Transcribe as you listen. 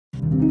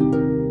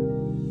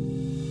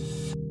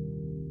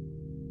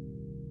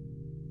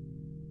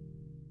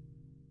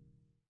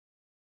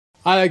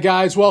Hi there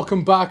guys,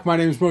 welcome back. My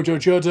name is Mojo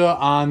Jodo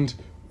and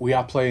we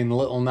are playing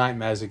Little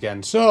Nightmares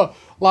again. So,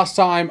 last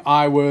time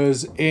I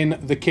was in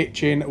the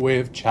kitchen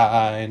with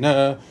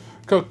China,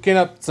 cooking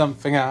up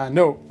something I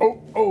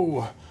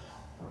know.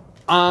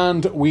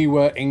 And we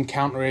were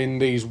encountering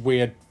these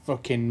weird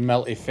fucking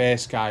melty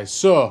face guys.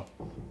 So,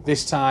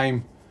 this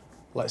time,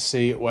 let's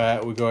see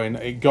where we're going.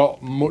 It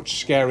got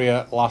much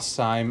scarier last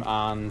time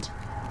and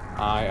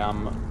I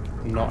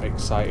am not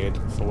excited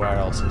for where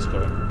else it's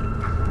going.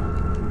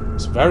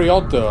 It's very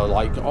odd though,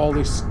 like all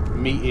this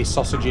meaty,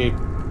 sausagey,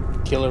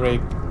 killery,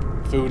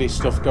 foody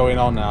stuff going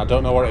on now. I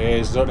don't know what it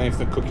is. I don't know if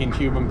they're cooking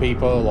human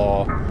people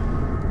or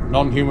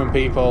non-human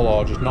people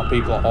or just not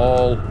people at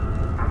all.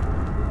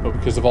 But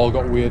because they've all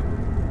got weird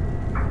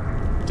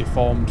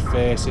deformed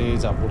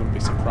faces, I wouldn't be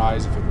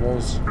surprised if it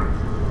was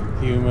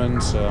human.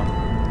 So,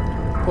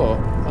 but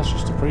let's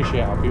just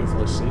appreciate how beautiful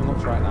this scene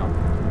looks right now.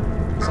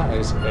 Because that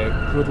is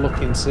a good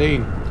looking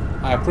scene.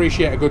 I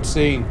appreciate a good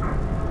scene.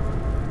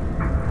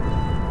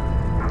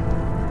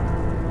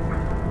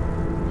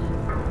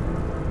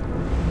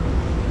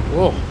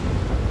 Whoa.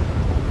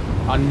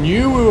 I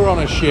knew we were on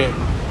a ship.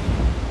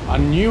 I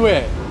knew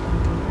it.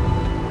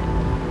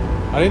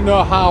 I didn't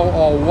know how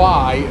or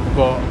why,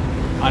 but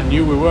I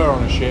knew we were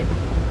on a ship.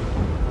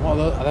 What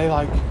are they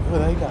like? Who are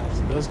they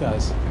guys? Those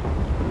guys.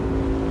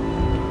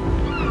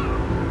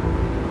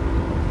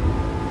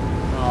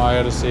 Oh, I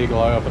heard a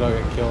seagull. I hope I don't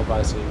get killed by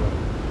a seagull.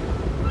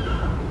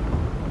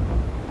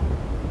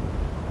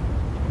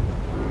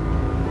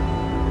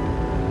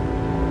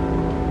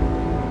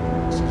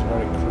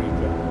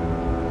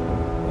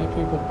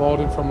 People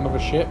boarding from another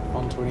ship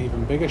onto an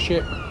even bigger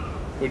ship,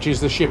 which is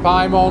the ship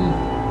I'm on,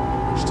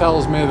 which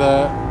tells me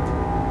that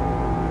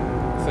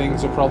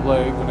things are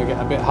probably going to get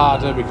a bit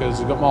harder because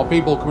we've got more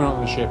people coming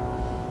on the ship.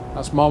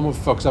 That's more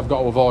motherfuckers I've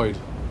got to avoid.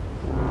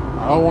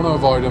 I don't want to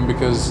avoid them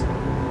because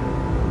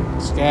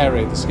they're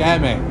scary, they scare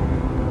me.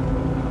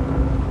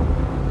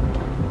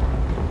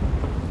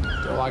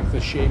 Don't like the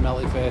shitty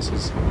melty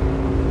faces.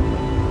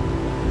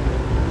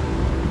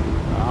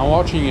 I'm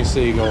watching you,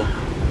 seagull.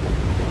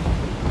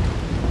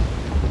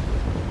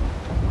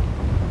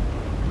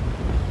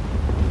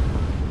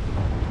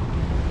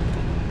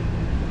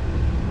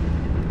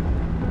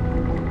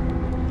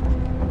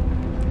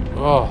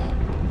 Oh.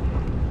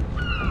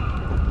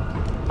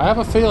 I have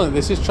a feeling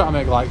this is trying to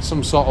make like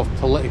some sort of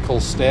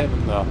political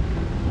statement though.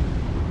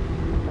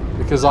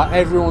 Because like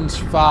everyone's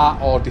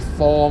fat or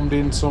deformed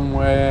in some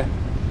way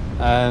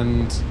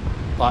and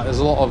like there's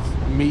a lot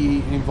of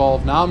meat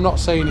involved. Now I'm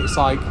not saying it's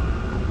like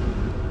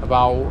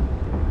about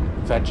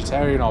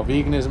vegetarian or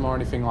veganism or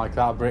anything like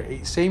that, but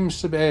it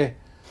seems to be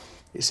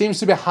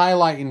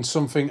highlighting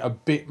something a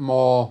bit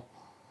more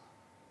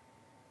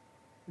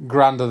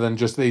grander than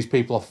just these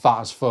people are fat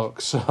as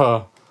fuck.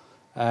 So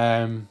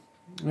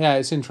yeah,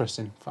 it's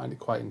interesting. Find it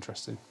quite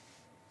interesting.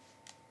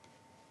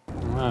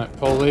 Alright,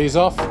 pull these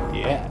off.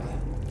 Yeah.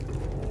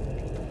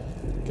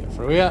 Get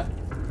through here.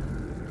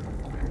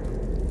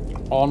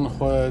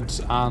 Onwards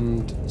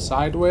and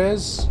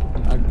sideways.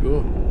 I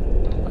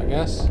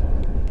guess.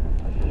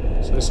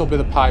 So this will be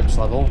the pipes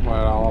level where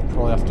I'll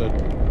probably have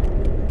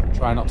to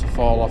try not to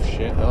fall off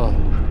shit. Oh.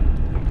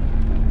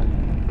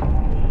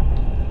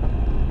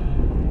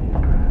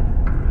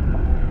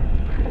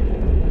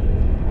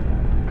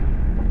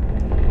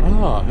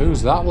 Oh,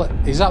 who's that?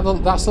 Is that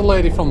that's the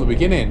lady from the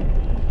beginning?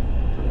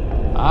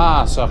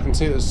 Ah, so I can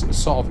see there's a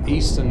sort of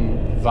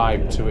Eastern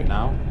vibe to it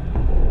now.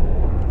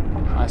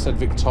 I said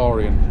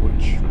Victorian,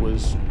 which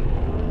was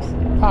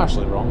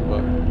partially wrong,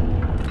 but...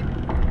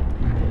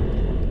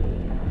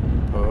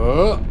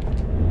 Oh!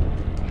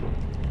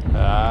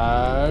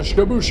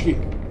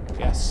 Shkabushki!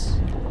 Yes.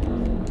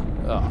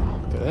 Oh,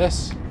 look at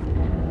this.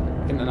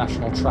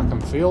 International track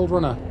and field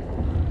runner.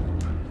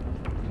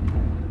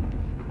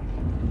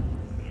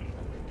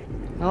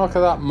 Oh, look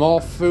at that,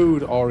 more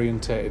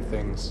food-orientated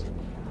things.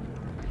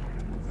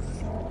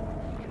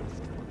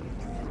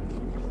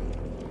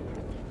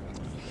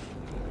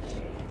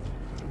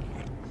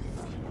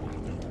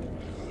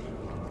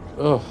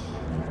 Ugh.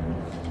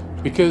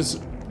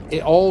 Because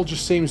it all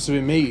just seems to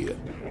be meat.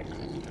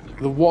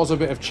 There was a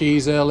bit of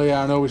cheese earlier.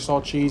 I know we saw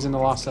cheese in the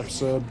last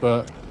episode,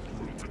 but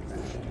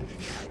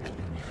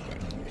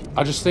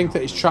I just think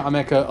that it's trying to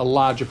make a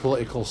larger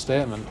political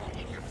statement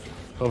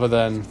other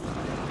than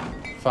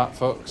fat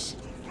fucks.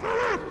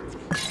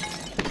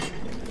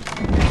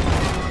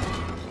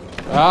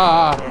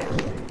 Ah!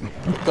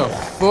 What the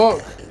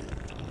fuck?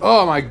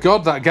 Oh my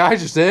god, that guy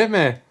just ate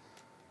me!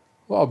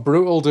 What a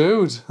brutal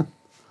dude.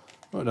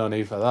 What no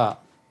need for that.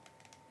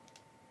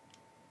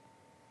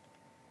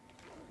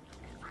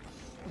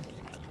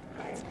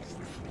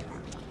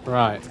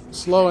 Right,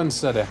 slow and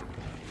steady.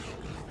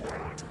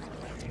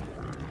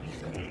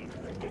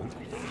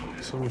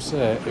 Some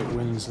say it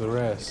wins the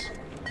race.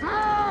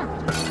 Oh,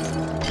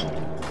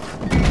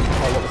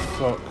 what the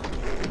fuck?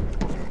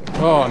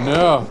 Oh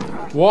no!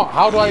 What?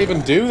 How do I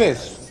even do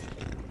this?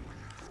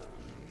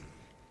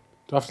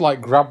 Do I have to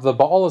like grab the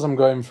bottle as I'm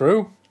going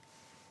through?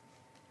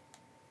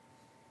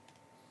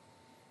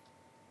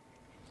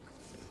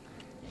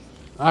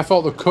 I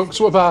thought the cooks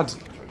were bad.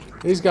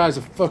 These guys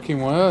are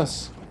fucking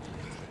worse.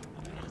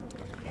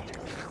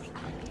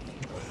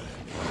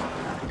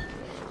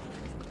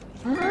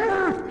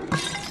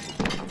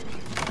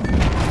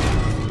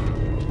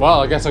 Well,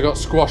 I guess I got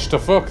squashed to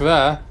fuck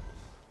there.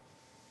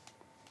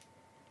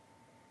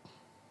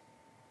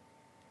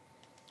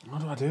 How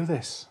do I do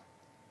this?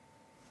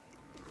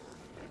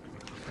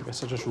 I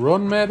guess I just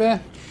run, maybe?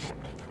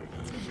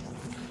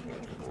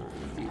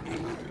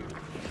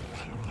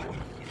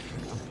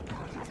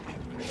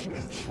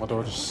 Or do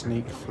I just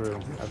sneak through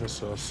ever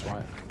so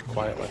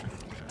quietly?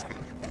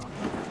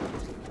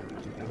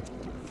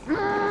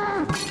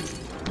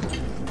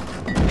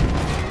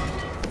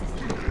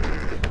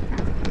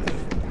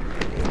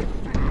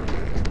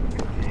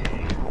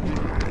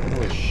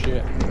 Holy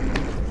shit.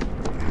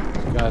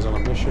 This guy's on a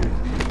mission.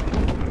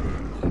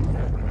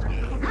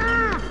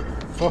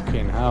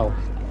 Fucking hell.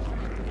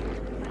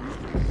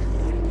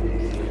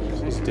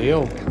 What's his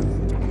deal?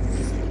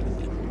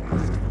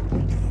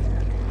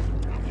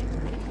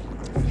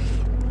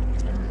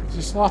 Is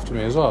he still after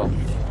me as well?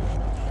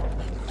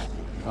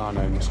 Oh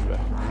no, he must be.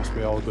 It must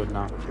be all good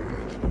now.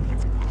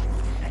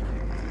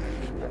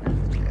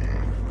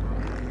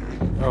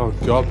 Oh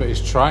god, but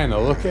he's trying to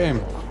look at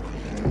him.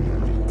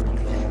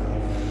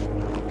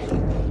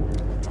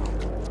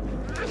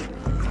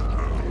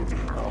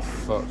 Oh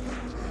fuck.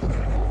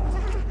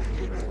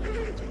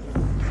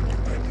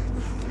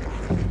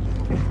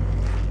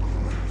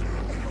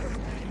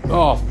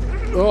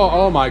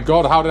 Oh my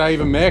god, how did I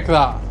even make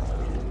that?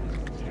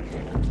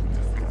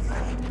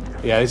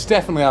 Yeah, this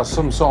definitely has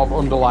some sort of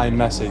underlying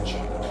message.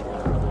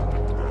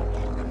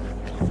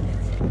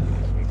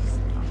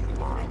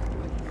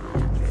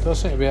 Does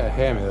seem to be able to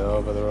hear me though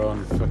over their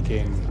own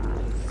fucking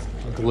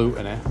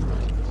gluttony.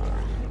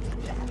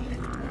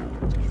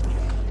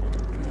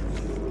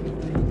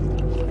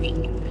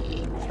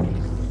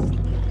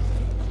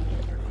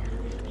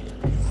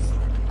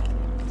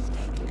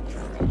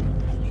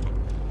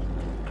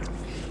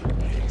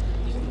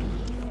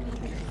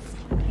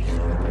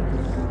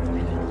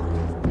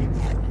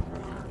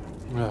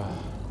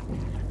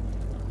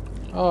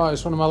 Oh,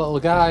 it's one of my little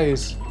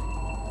guys.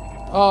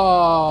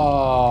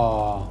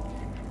 Oh.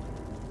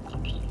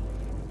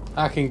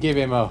 I can give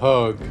him a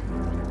hug.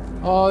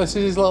 Oh, this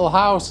is his little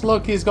house.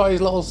 Look, he's got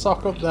his little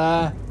sock up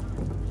there.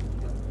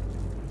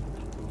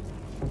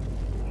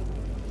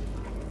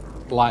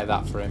 Like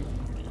that for him.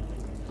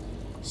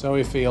 So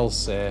he feels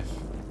safe.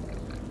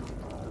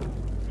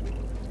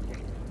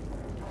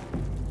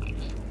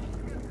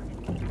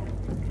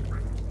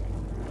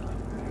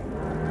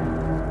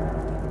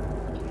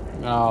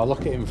 Oh, look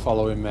at him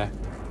following me.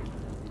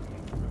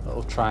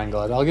 Little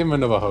triangle. I'll give him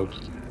another hug.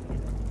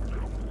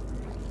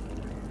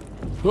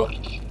 Oh.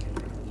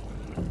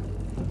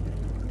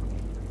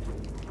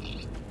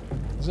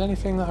 Is there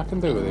anything that I can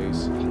do with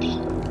these?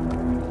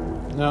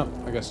 No,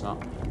 I guess not.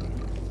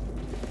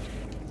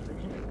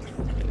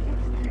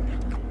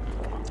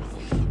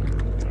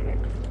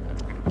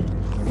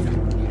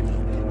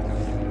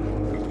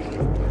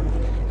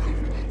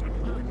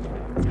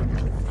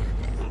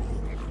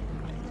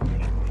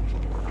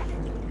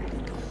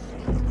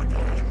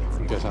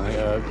 Guess I need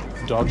to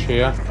dodge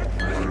here.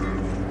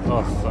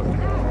 Oh fuck.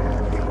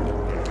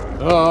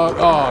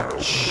 Oh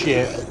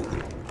shit.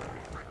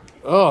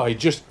 Oh, he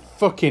just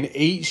fucking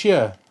eats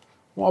you.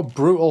 What a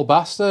brutal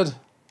bastard.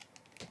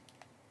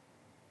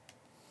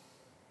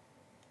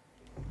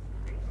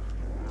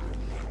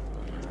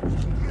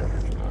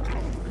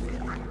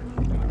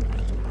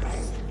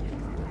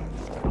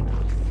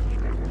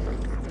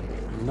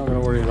 I'm not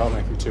going to worry about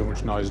making too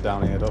much noise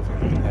down here. I don't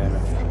think you can hear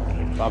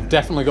me. But I've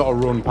definitely got to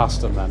run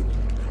past them then.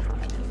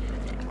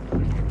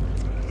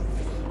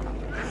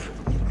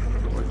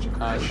 Which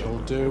I shall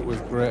do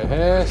with great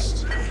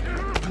haste.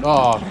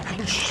 Oh,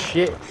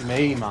 shit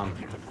me, man.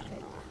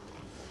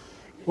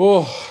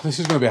 Oh, this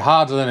is going to be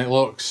harder than it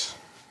looks.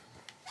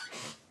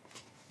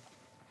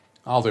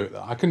 I'll do it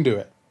though. I can do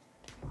it.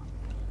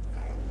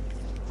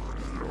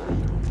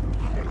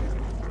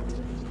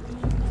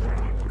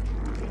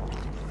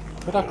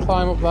 Could I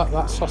climb up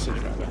that sausage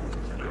maybe?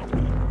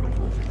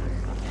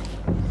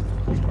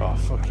 Oh,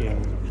 fucking...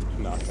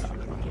 No, I can't.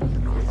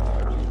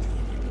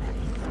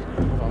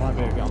 I might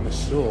be able to get on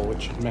this stool,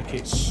 which would make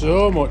it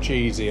so much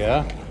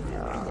easier.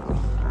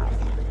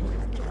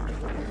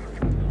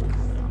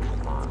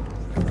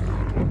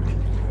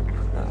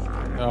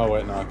 Oh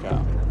wait, no I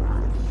can't.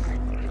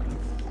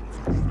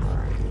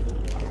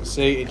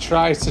 See, it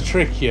tries to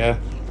trick you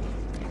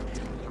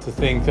to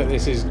think that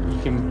this is, you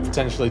can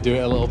potentially do it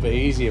a little bit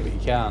easier, but you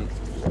can't.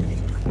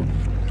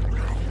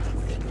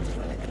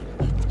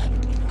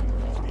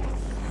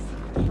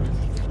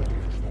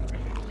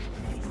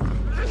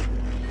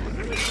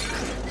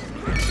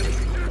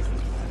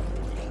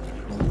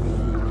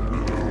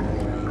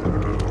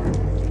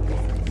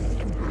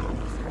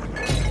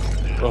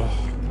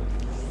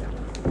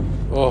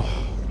 Oh.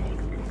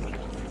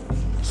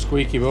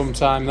 Squeaky bum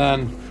time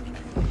then.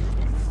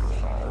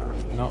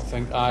 not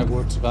think I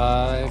would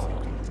survive.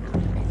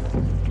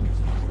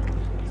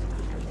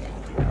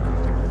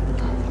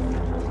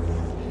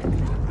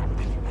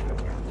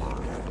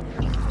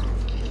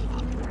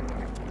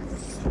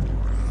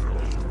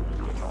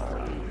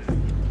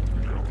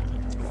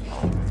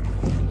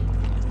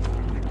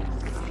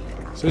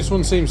 So this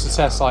one seems to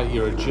test like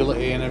your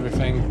agility and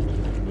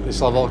everything, this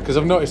level, because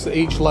I've noticed that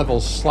each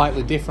level's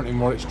slightly different in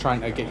what it's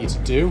trying to get you to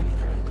do.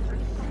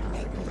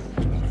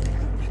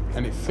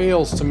 And it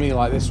feels to me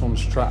like this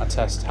one's trying to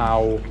test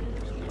how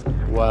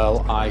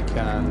well I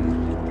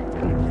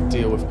can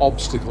deal with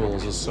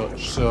obstacles as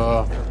such,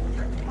 so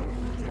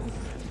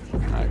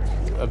like,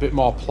 a bit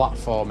more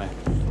platformy.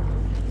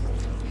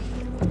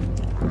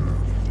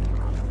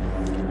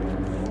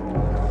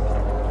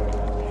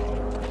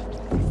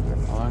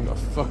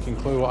 Fucking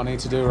clue what I need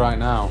to do right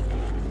now.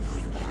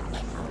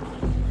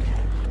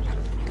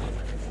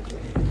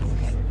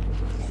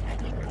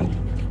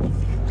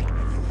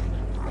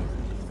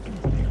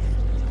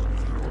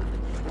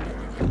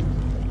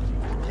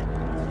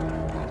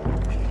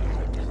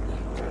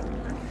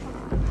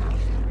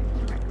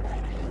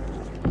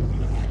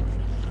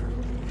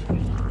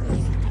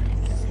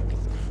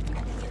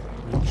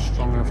 I'm not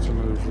strong enough to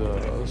move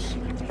those.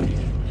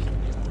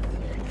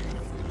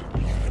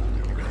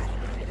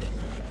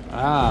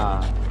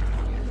 Ah.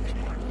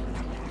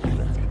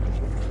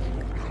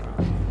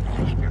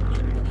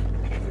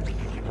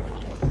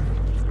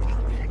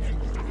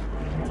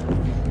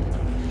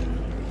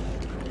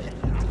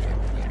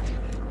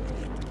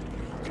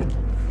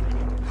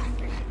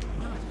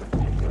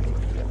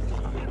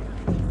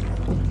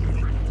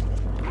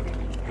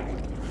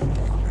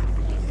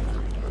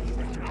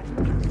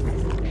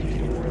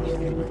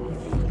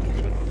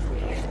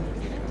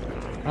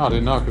 Oh, I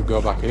didn't know I could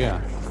go back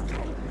here.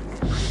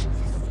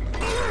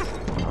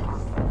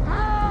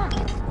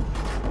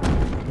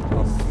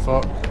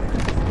 Fuck.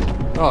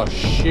 Oh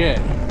shit.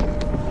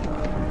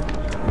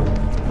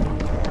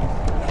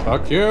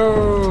 Fuck you.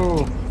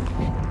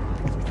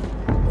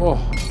 Oh.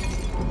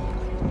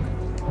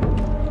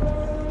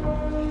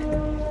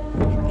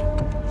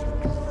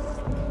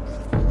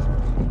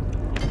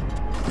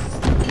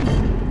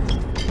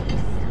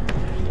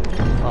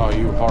 Oh,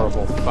 you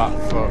horrible fat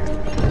fuck.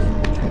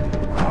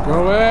 Go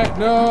away.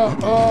 No.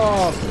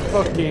 Oh,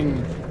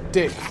 fucking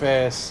dick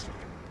face.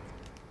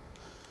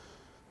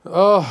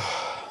 Oh.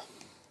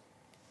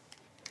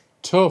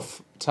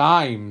 Tough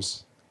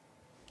times.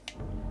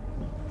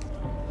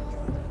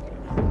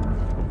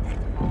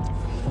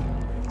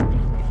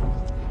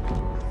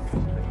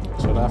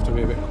 So I'd have to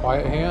be a bit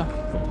quiet here.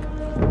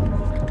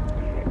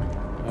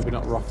 Maybe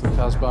not rock the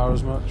Casbah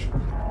as much.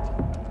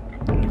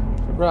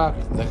 Rock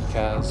the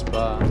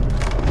Casbah.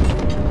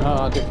 No,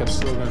 I think I'm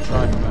still going to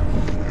try for that.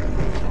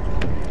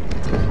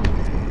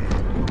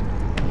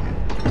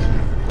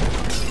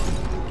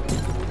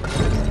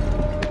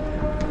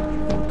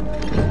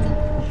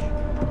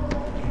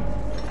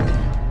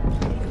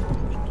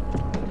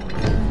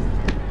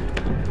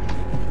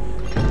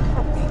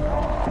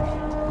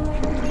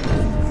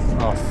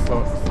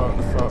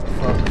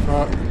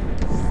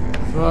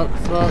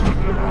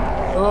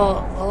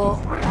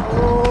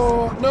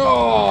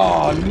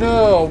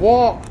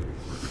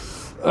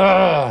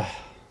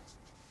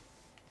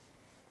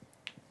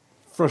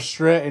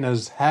 Frustrating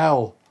as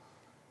hell.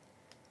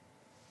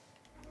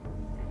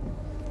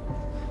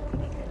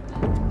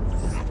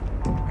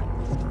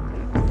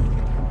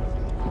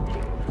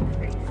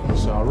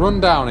 So I'll run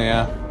down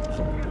here,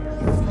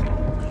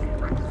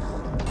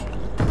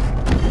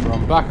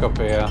 run back up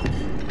here,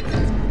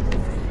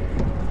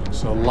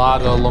 so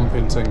Lardo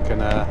Lumpington can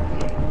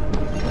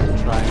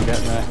try and get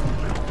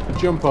me.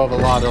 Jump over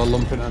Lardo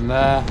Lumpington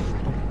there,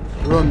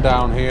 run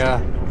down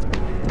here.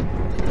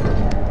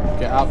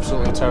 Get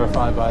absolutely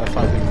terrified by the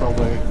fact that he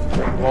probably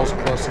was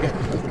close to get.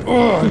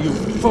 Oh, you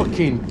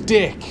fucking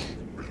dick!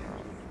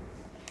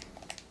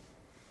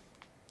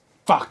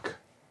 Fuck!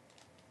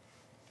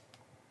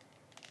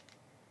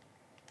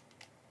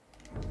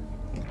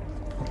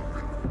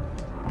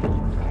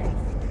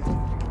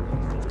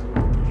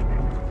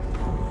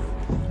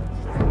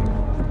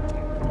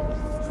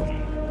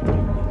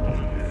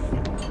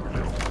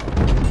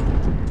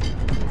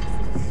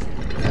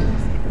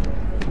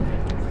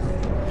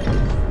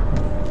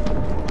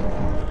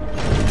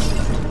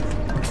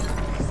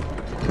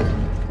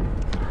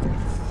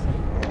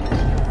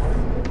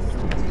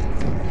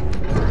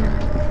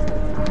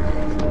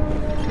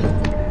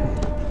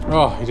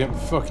 Oh, he didn't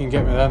fucking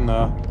get me then,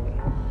 though.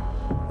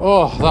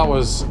 Oh, that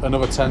was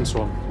another tense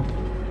one.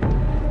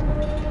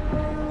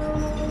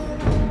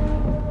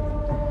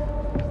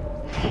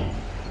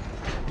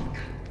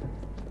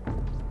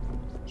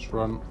 Just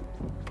run.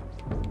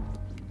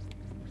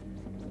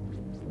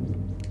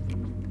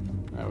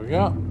 There we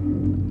go.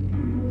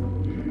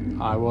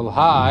 I will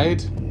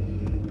hide.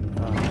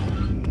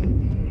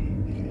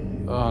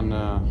 Oh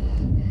no.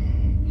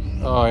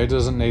 Oh, he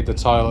doesn't need the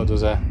toilet,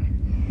 does he?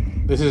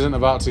 This isn't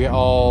about to get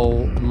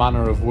all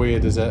manner of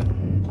weird, is it?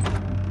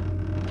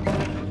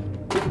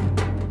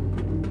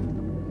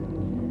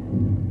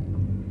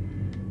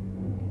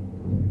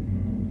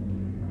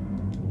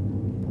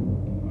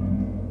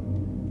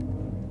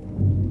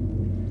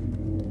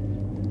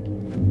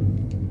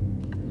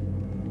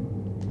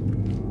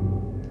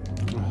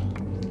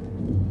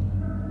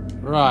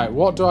 Right,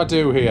 what do I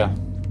do here?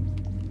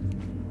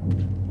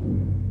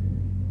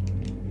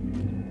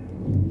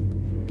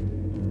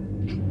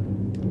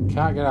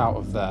 Can't get out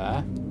of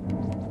there.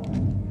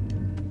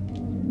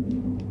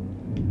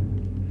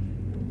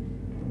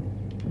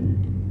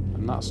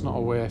 And that's not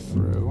a way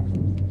through.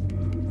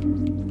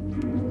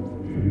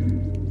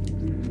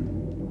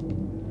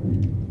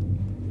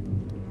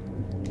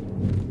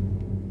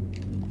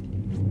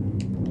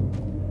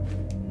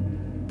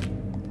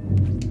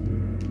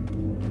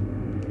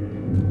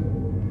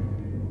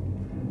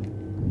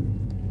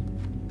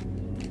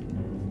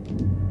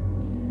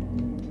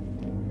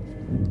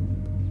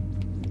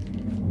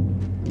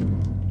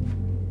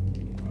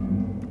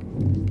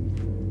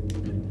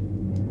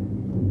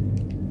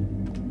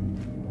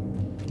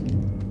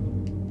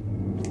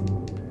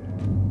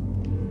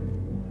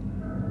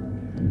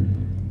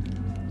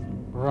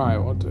 Right,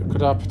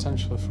 could I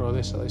potentially throw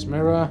this at this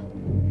mirror?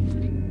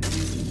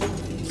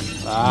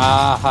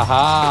 Ah, ha,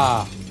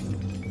 ha.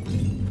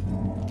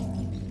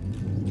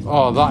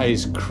 Oh, that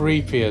is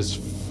creepy as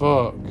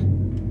fuck.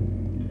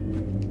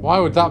 Why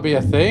would that be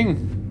a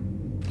thing?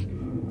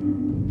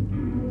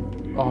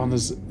 Oh, and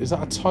is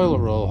that a toilet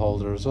roll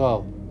holder as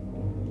well?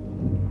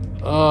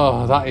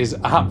 Oh, that is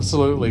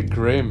absolutely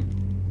grim.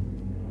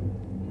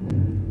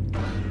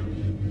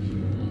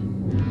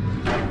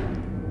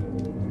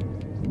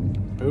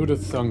 Who'd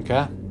have thunk,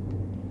 eh?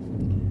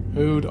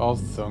 Who'd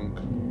have thunk?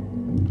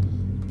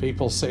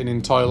 People sitting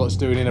in toilets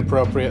doing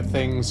inappropriate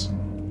things.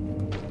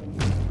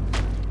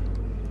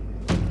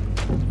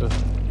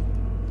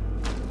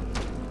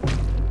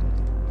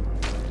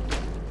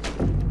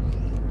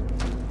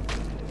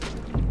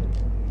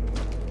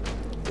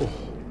 Oh.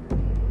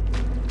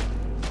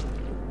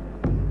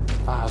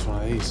 Ah, that's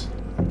one of these.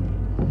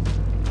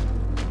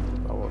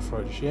 I won't throw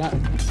it just yet.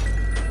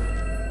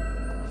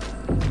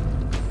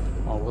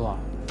 Oh, will I?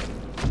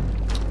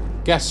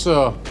 Guess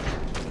so.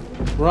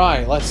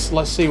 Right, let's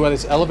see where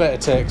this elevator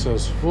takes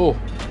us. Whoa.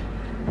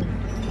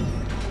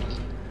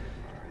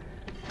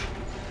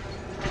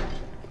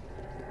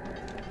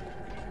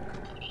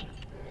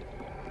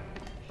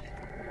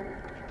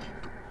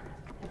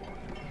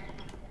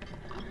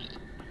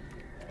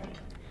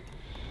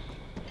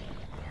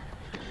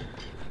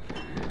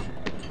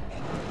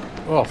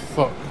 Oh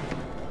fuck.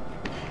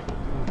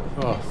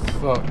 Oh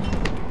fuck.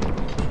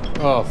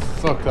 Oh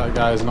fuck, that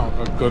guy is not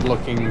a good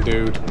looking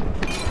dude.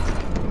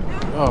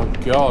 Oh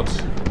god.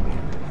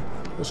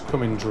 Just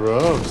come in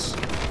droves.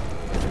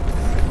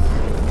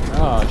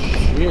 Oh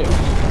shit.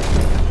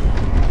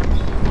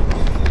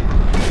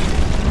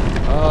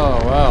 Oh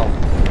well.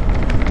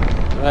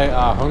 They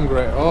are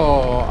hungry.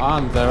 Oh,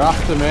 and they're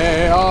after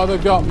me. Oh, they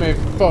got me.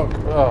 Fuck.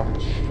 Oh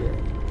shit.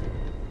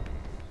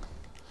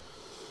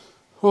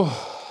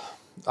 Oh.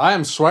 I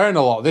am swearing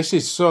a lot. This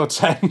is so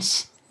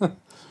tense.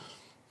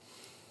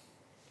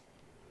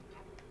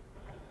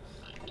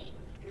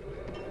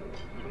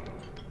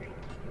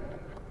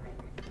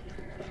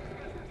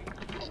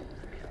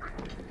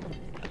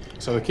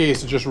 So the key is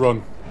to just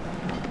run.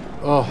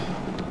 Oh,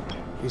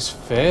 his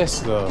face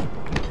though.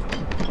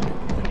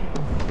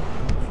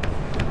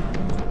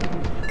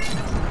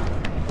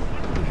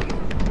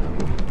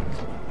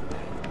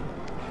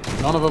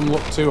 None of them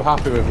look too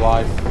happy with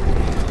life.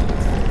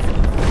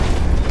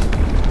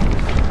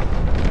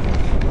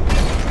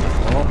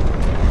 Oh.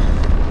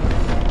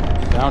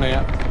 Down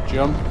here.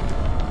 Jump.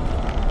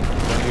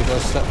 Don't need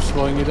those steps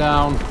slowing you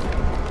down.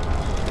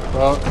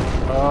 Oh.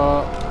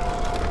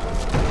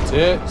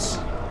 Tits.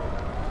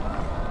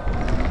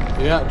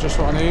 Yeah, just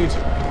what I need.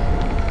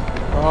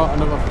 Oh,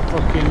 another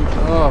fucking...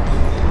 Oh.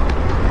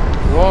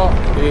 What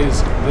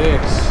is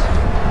this?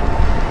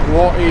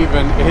 What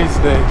even is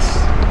this?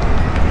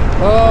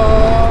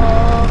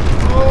 Oh!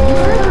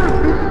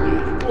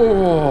 Oh!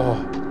 Oh!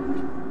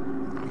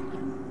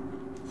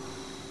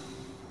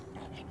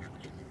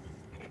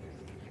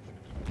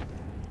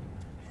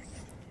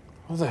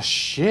 What the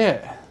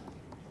shit?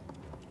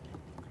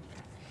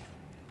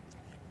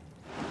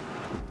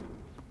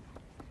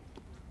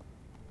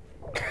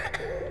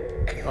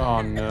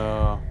 Oh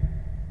no.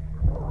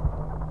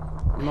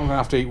 I'm not gonna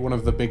have to eat one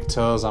of the big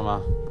toes, am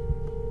I?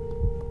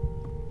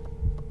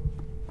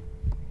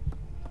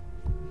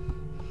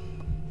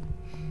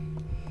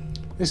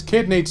 This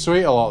kid needs to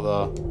eat a lot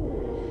though.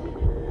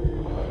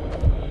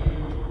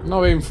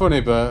 Not being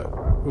funny,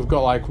 but we've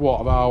got like, what,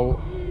 about...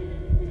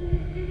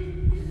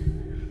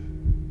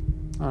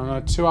 I don't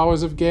know, 2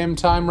 hours of game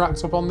time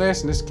racked up on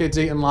this, and this kid's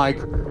eaten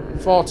like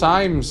 4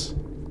 times.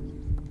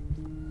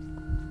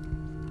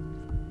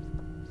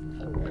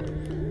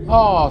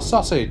 Oh,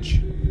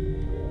 sausage.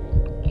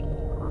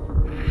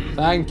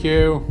 Thank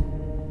you.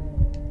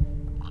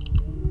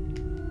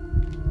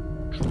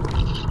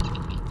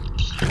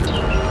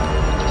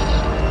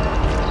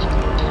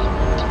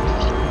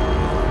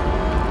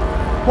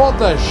 What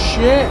the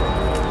shit?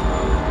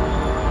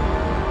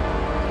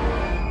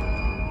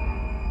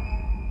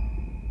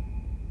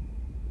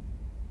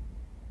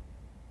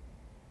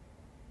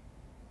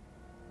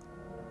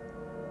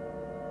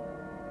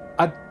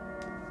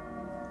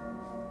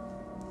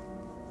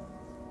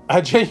 I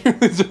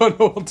genuinely don't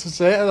know what to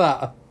say to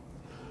that.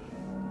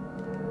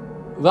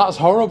 That's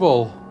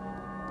horrible.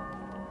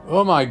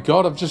 Oh my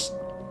god,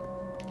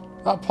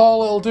 that poor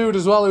little dude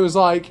as well, he was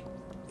like,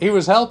 he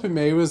was helping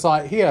me, he was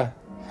like, here,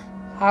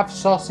 have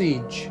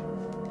sausage.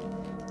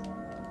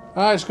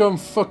 Alright, let's go and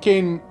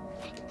fucking...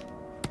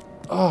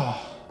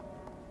 Oh.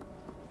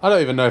 I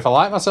don't even know if I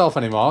like myself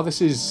anymore. This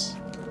is...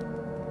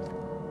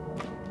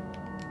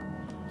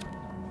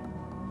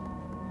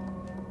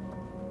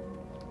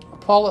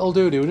 Poor little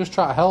dude, he was just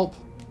trying to help.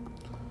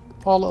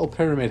 Poor little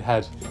pyramid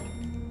head.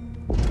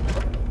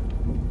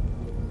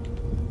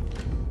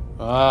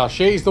 Ah,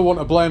 she's the one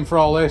to blame for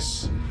all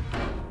this.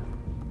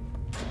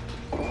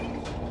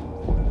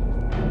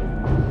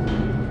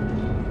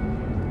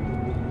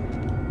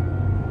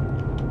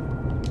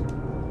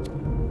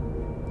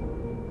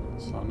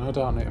 So no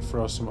doubt I need to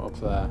throw something up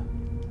there.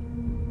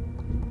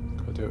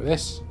 Gotta do it with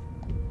this.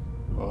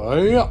 Oh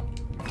yeah.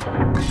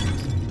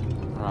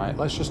 Alright,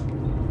 let's just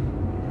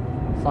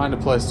find a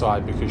place to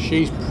hide because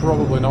she's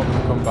probably not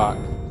going to come back.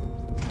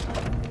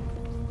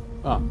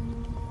 Oh.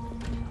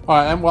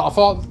 Alright then, well I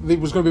thought it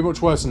was going to be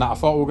much worse than that. I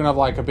thought we were going to have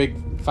like a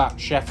big fat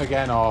chef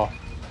again or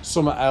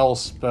something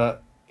else,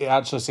 but it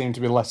actually seemed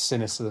to be less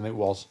sinister than it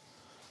was,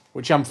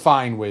 which I'm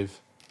fine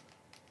with.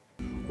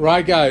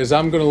 Right guys,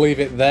 I'm going to leave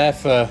it there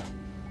for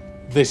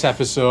this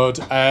episode.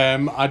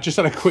 I just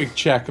had a quick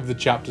check of the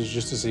chapters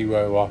just to see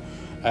where we were.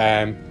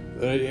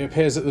 It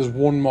appears that there's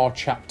one more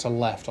chapter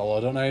left, although I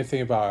don't know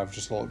anything about it. I've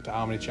just looked at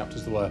how many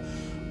chapters there were.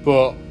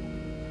 But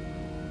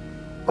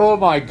oh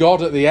my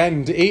god, at the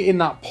end, eating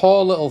that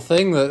poor little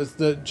thing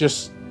that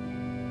just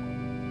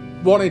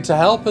wanted to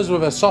help us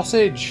with a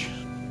sausage.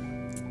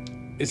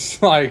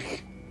 It's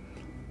like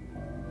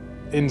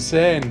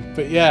insane.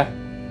 But yeah,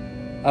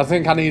 I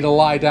think I need to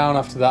lie down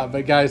after that.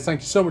 But guys, thank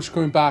you so much for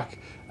coming back.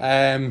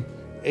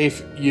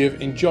 If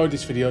you've enjoyed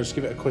this video, just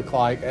give it a quick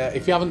like.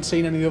 If you haven't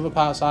seen any of the other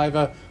parts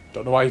either,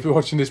 don't know why you've been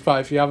watching this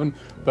part if you haven't,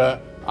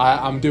 but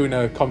I'm doing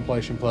a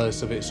compilation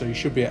playlist of it, so you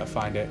should be able to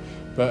find it.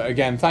 But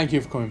again, thank you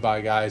for coming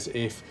by, guys.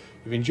 If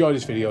you've enjoyed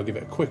this video, give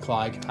it a quick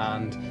like,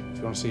 and if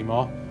you want to see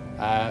more,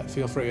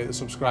 feel free to hit the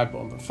subscribe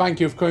button. But thank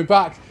you for coming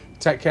back.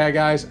 Take care,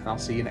 guys, and I'll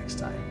see you next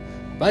time.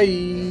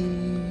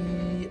 Bye!